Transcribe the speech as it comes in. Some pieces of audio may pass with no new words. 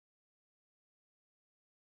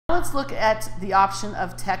Let's look at the option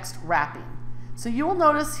of text wrapping. So you will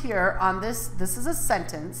notice here on this is a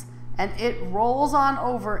sentence and it rolls on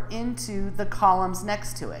over into the columns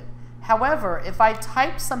next to it. However, if I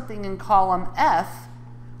type something in column F,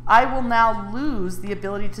 I will now lose the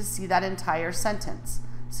ability to see that entire sentence.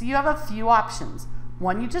 So you have a few options.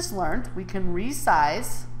 One you just learned, we can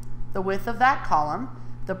resize the width of that column.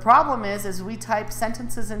 The problem is, as we type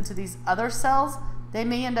sentences into these other cells, they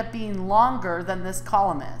may end up being longer than this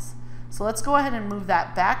column is. So let's go ahead and move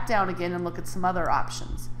that back down again and look at some other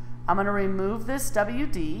options. I'm going to remove this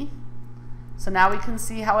WD. So now we can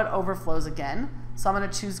see how it overflows again. So I'm going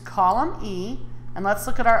to choose column E, and let's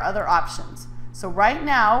look at our other options. So right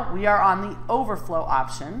now we are on the overflow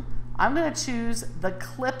option. I'm going to choose the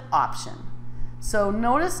clip option. So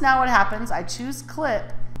notice now what happens. I choose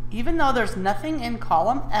clip. Even though there's nothing in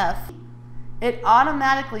column F, it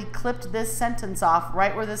automatically clipped this sentence off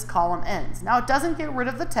right where this column ends. Now it doesn't get rid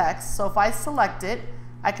of the text, so if I select it,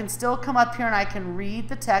 I can still come up here and I can read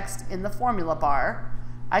the text in the formula bar.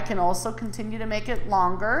 I can also continue to make it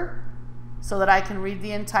longer so that I can read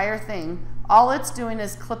the entire thing. All it's doing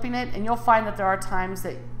is clipping it, and you'll find that there are times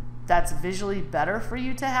that that's visually better for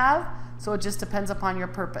you to have, so it just depends upon your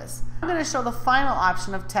purpose. I'm going to show the final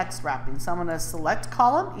option of text wrapping. So I'm going to select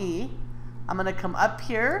column E, I'm going to come up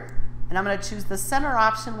here, and I'm going to choose the center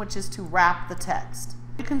option, which is to wrap the text.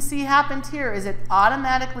 What you can see happened here is it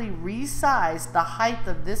automatically resized the height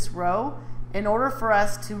of this row in order for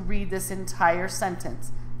us to read this entire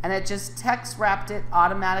sentence, and it just text wrapped it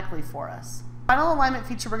automatically for us. The final alignment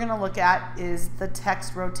feature we're going to look at is the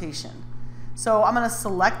text rotation. So I'm going to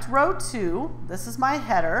select row 2, this is my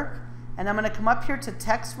header, and I'm going to come up here to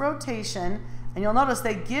text rotation, and you'll notice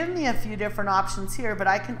they give me a few different options here, but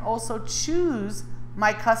I can also choose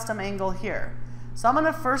my custom angle here. So I'm going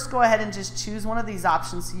to first go ahead and just choose one of these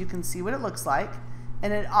options so you can see what it looks like,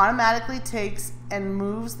 and it automatically takes and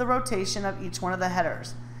moves the rotation of each one of the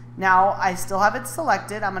headers. Now I still have it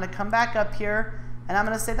selected. I'm going to come back up here and I'm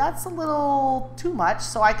going to say that's a little too much,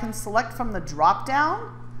 so I can select from the drop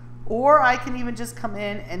down, or I can even just come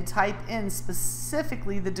in and type in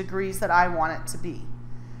specifically the degrees that I want it to be.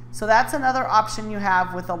 So that's another option you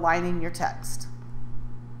have with aligning your text.